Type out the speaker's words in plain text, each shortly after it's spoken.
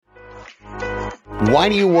Why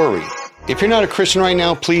do you worry? If you're not a Christian right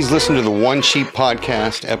now, please listen to the One Sheep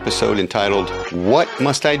podcast episode entitled, What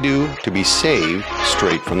Must I Do to Be Saved?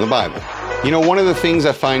 Straight from the Bible. You know, one of the things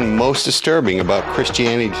I find most disturbing about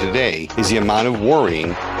Christianity today is the amount of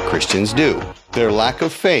worrying Christians do. Their lack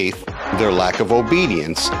of faith, their lack of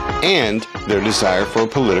obedience, and their desire for a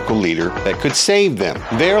political leader that could save them.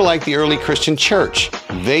 They're like the early Christian church.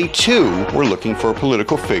 They too were looking for a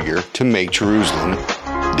political figure to make Jerusalem,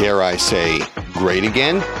 dare I say, great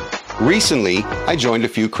again? Recently, I joined a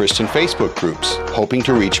few Christian Facebook groups, hoping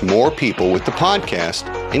to reach more people with the podcast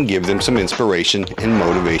and give them some inspiration and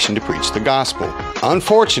motivation to preach the gospel.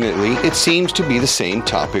 Unfortunately, it seems to be the same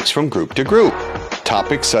topics from group to group.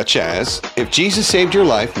 Topics such as, if Jesus saved your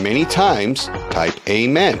life many times, type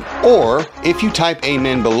amen. Or, if you type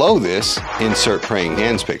amen below this, insert praying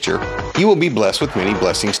hands picture, you will be blessed with many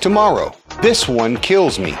blessings tomorrow. This one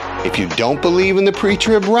kills me. If you don't believe in the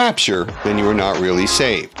pre-trib rapture, then you are not really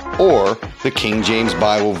saved. Or, the King James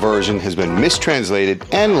Bible version has been mistranslated.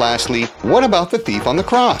 And lastly, what about the thief on the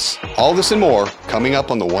cross? All this and more coming up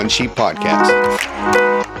on the One Sheep podcast.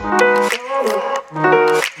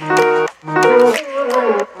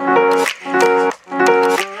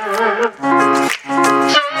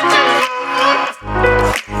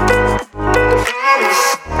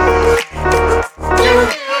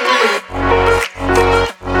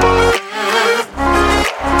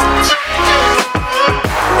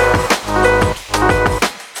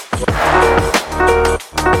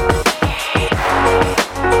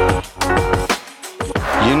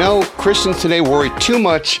 Christians today worry too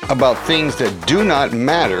much about things that do not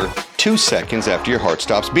matter 2 seconds after your heart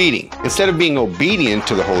stops beating. Instead of being obedient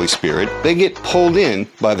to the Holy Spirit, they get pulled in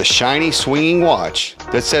by the shiny swinging watch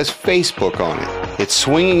that says Facebook on it. It's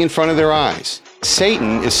swinging in front of their eyes.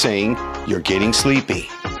 Satan is saying, you're getting sleepy.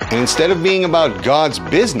 And instead of being about God's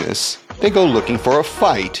business, they go looking for a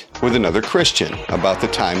fight with another Christian about the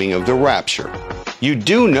timing of the rapture. You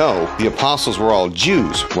do know the apostles were all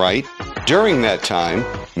Jews, right? During that time,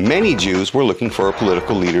 many Jews were looking for a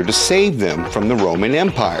political leader to save them from the Roman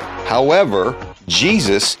Empire. However,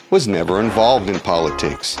 Jesus was never involved in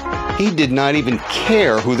politics. He did not even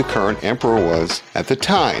care who the current emperor was at the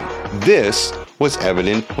time. This was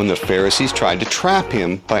evident when the Pharisees tried to trap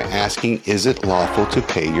him by asking, is it lawful to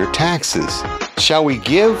pay your taxes? Shall we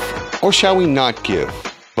give or shall we not give?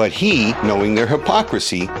 But he, knowing their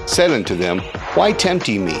hypocrisy, said unto them, why tempt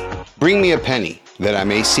ye me? Bring me a penny, that I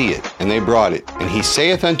may see it. And they brought it. And he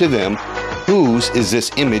saith unto them, whose is this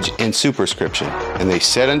image and superscription? And they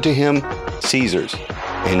said unto him, Caesar's.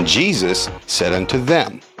 And Jesus said unto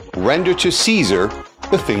them, render to Caesar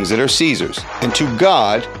the things that are Caesar's, and to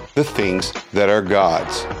God the things that are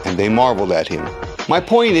God's. And they marveled at him. My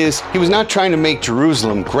point is, he was not trying to make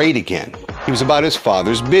Jerusalem great again. He was about his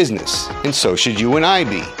Father's business, and so should you and I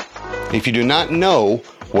be. If you do not know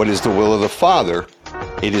what is the will of the Father,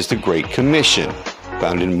 it is the Great Commission,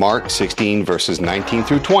 found in Mark 16, verses 19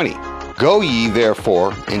 through 20. Go ye,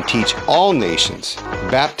 therefore, and teach all nations,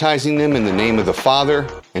 baptizing them in the name of the Father,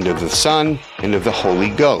 and of the Son, and of the Holy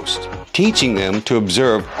Ghost, teaching them to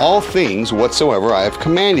observe all things whatsoever I have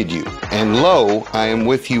commanded you. And lo, I am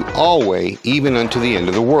with you always, even unto the end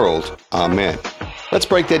of the world. Amen. Let's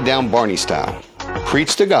break that down Barney style.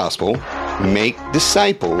 Preach the gospel, make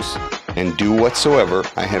disciples, and do whatsoever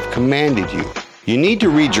I have commanded you. You need to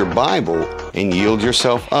read your Bible and yield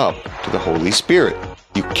yourself up to the Holy Spirit.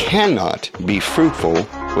 You cannot be fruitful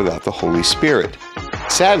without the Holy Spirit.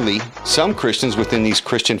 Sadly, some Christians within these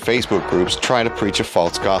Christian Facebook groups try to preach a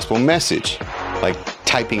false gospel message, like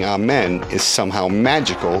typing amen is somehow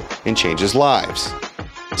magical and changes lives.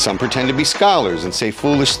 Some pretend to be scholars and say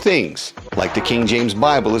foolish things, like the King James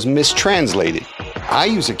Bible is mistranslated. I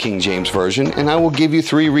use a King James Version, and I will give you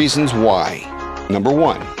 3 reasons why. Number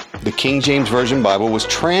 1. The King James Version Bible was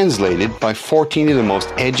translated by 14 of the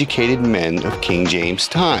most educated men of King James'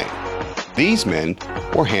 time. These men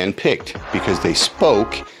were handpicked because they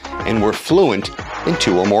spoke and were fluent in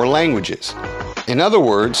 2 or more languages. In other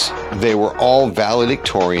words, they were all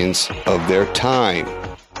valedictorians of their time.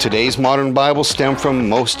 Today's modern Bibles stem from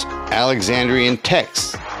most Alexandrian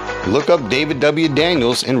texts. Look up David W.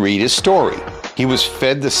 Daniels and read his story. He was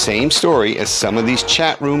fed the same story as some of these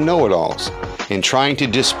chat room know-it-alls. In trying to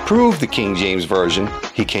disprove the King James Version,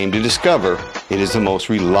 he came to discover it is the most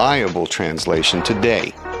reliable translation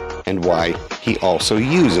today, and why he also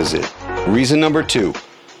uses it. Reason number 2,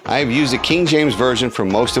 I have used the King James Version for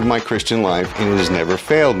most of my Christian life, and it has never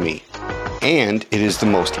failed me. And it is the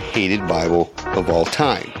most hated Bible of all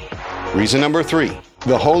time. Reason number 3,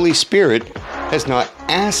 the Holy Spirit has not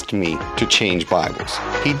asked me to change Bibles.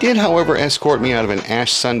 He did, however, escort me out of an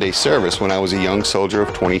Ash Sunday service when I was a young soldier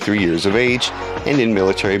of 23 years of age and in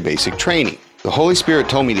military basic training. The Holy Spirit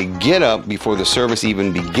told me to get up before the service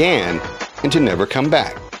even began and to never come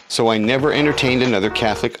back. So I never entertained another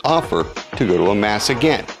Catholic offer to go to a Mass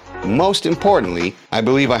again. Most importantly, I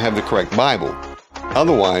believe I have the correct Bible.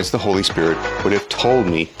 Otherwise, the Holy Spirit would have told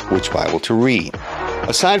me which Bible to read.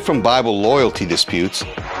 Aside from Bible loyalty disputes,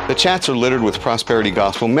 the chats are littered with prosperity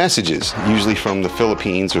gospel messages, usually from the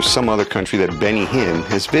Philippines or some other country that Benny Hinn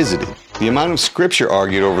has visited. The amount of scripture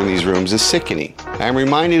argued over in these rooms is sickening. I am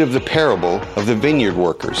reminded of the parable of the vineyard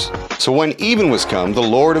workers. So when even was come, the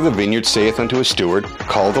Lord of the vineyard saith unto his steward,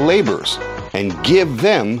 Call the laborers, and give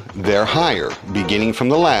them their hire, beginning from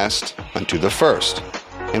the last unto the first.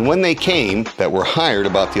 And when they came that were hired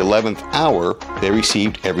about the 11th hour, they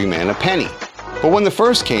received every man a penny. But when the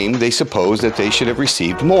first came, they supposed that they should have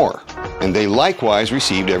received more. And they likewise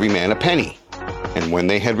received every man a penny. And when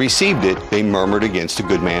they had received it, they murmured against the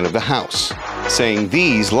good man of the house, saying,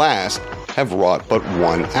 These last have wrought but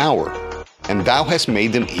 1 hour. And thou hast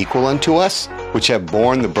made them equal unto us, which have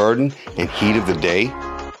borne the burden and heat of the day?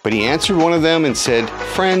 But he answered one of them and said,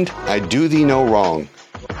 Friend, I do thee no wrong.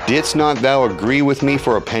 Didst not thou agree with me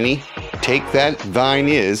for a penny? Take that thine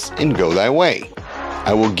is, and go thy way.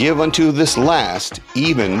 I will give unto this last,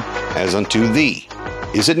 even as unto thee.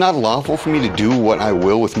 Is it not lawful for me to do what I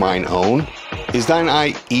will with mine own? Is thine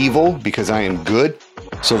eye evil, because I am good?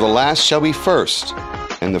 So the last shall be first,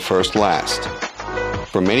 and the first last.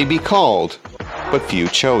 For many be called, but few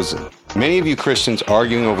chosen. Many of you Christians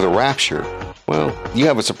arguing over the rapture, well, you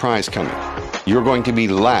have a surprise coming. You're going to be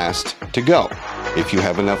last to go, if you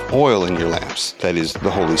have enough oil in your lamps, that is, the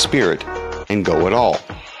Holy Spirit, and go at all.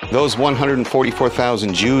 Those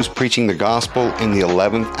 144,000 Jews preaching the gospel in the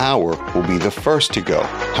 11th hour will be the first to go.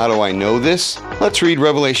 How do I know this? Let's read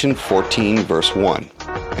Revelation 14, verse 1.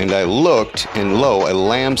 And I looked, and lo, a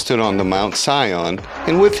lamb stood on the Mount Sion,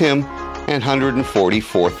 and with him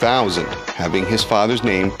 144,000, having his Father's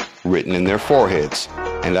name written in their foreheads.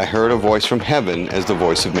 And I heard a voice from heaven as the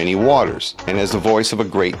voice of many waters, and as the voice of a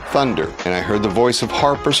great thunder. And I heard the voice of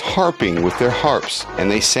harpers harping with their harps,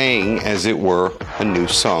 and they sang as it were a new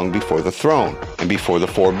song before the throne, and before the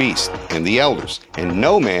 4 beasts, and the elders. And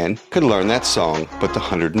no man could learn that song but the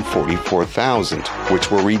 144,000,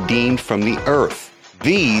 which were redeemed from the earth.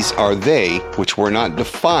 These are they which were not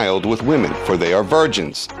defiled with women, for they are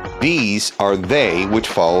virgins. These are they which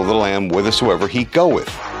follow the Lamb whithersoever he goeth.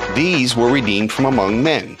 These were redeemed from among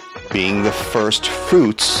men, being the first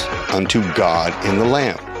fruits unto God in the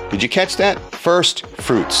Lamb. Did you catch that? First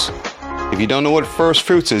fruits. If you don't know what first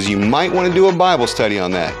fruits is, you might want to do a Bible study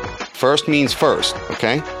on that. First means first,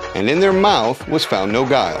 okay? And in their mouth was found no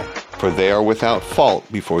guile, for they are without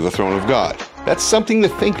fault before the throne of God. That's something to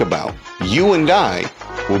think about. You and I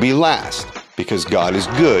will be last, because God is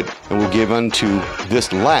good and will give unto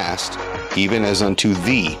this last, even as unto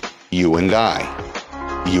thee, you and I.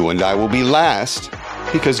 You and I will be last,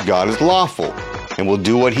 because God is lawful and will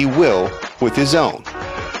do what he will with his own.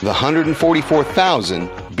 The 144,000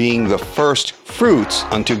 being the first fruits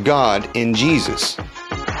unto God in Jesus.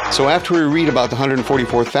 So after we read about the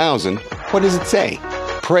 144,000, what does it say?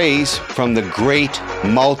 Praise from the great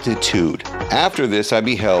multitude. After this I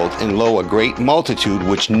beheld, and lo, a great multitude,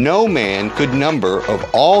 which no man could number, of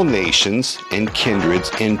all nations, and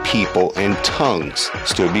kindreds, and people, and tongues,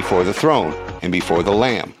 stood before the throne, and before the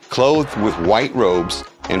Lamb, clothed with white robes,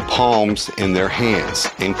 and palms in their hands,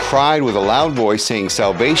 and cried with a loud voice, saying,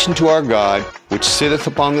 Salvation to our God, which sitteth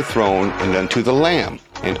upon the throne, and unto the Lamb.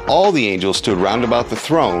 And all the angels stood round about the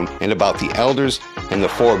throne, and about the elders, and the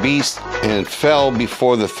 4 beasts, and fell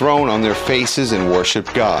before the throne on their faces, and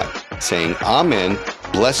worshipped God, saying, Amen,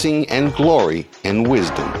 blessing and glory and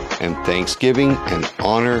wisdom, and thanksgiving and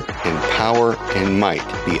honor and power and might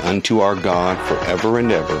be unto our God forever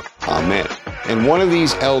and ever. Amen. And one of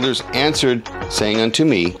these elders answered, saying unto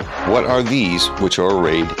me, What are these which are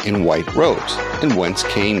arrayed in white robes? And whence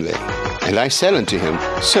came they? And I said unto him,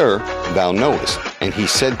 Sir, thou knowest. And he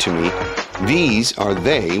said to me, These are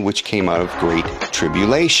they which came out of great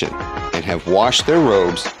tribulation, and have washed their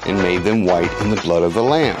robes, and made them white in the blood of the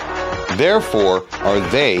Lamb. Therefore are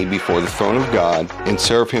they before the throne of God, and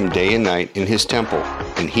serve him day and night in his temple.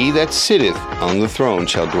 And he that sitteth on the throne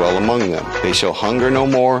shall dwell among them. They shall hunger no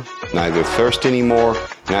more, neither thirst any more,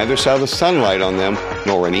 neither shall the sun light on them,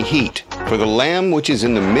 nor any heat. For the Lamb which is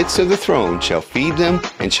in the midst of the throne shall feed them,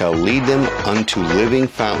 and shall lead them unto living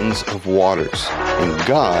fountains of waters. And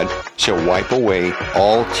God shall wipe away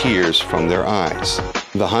all tears from their eyes.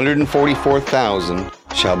 The 144,000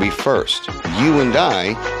 shall be first, you and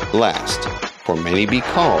I last. For many be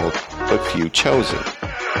called, but few chosen.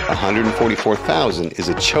 144,000 is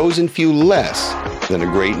a chosen few less than a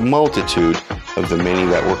great multitude of the many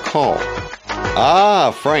that were called.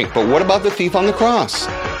 Ah, Frank, but what about the thief on the cross?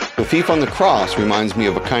 The thief on the cross reminds me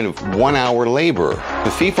of a kind of one-hour laborer.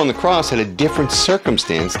 The thief on the cross had a different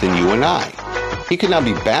circumstance than you and I. He could not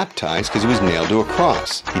be baptized because he was nailed to a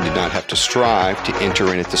cross. He did not have to strive to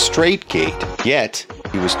enter in at the straight gate. Yet,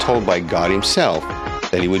 he was told by God himself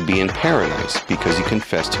that he would be in paradise because he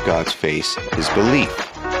confessed to God's face his belief.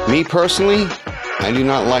 Me personally, I do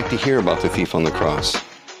not like to hear about the thief on the cross.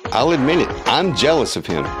 I'll admit it, I'm jealous of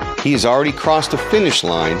him. He has already crossed the finish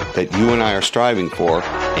line that you and I are striving for,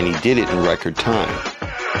 and he did it in record time.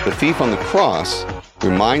 The thief on the cross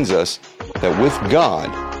reminds us that with God,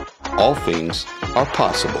 all things are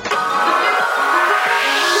possible.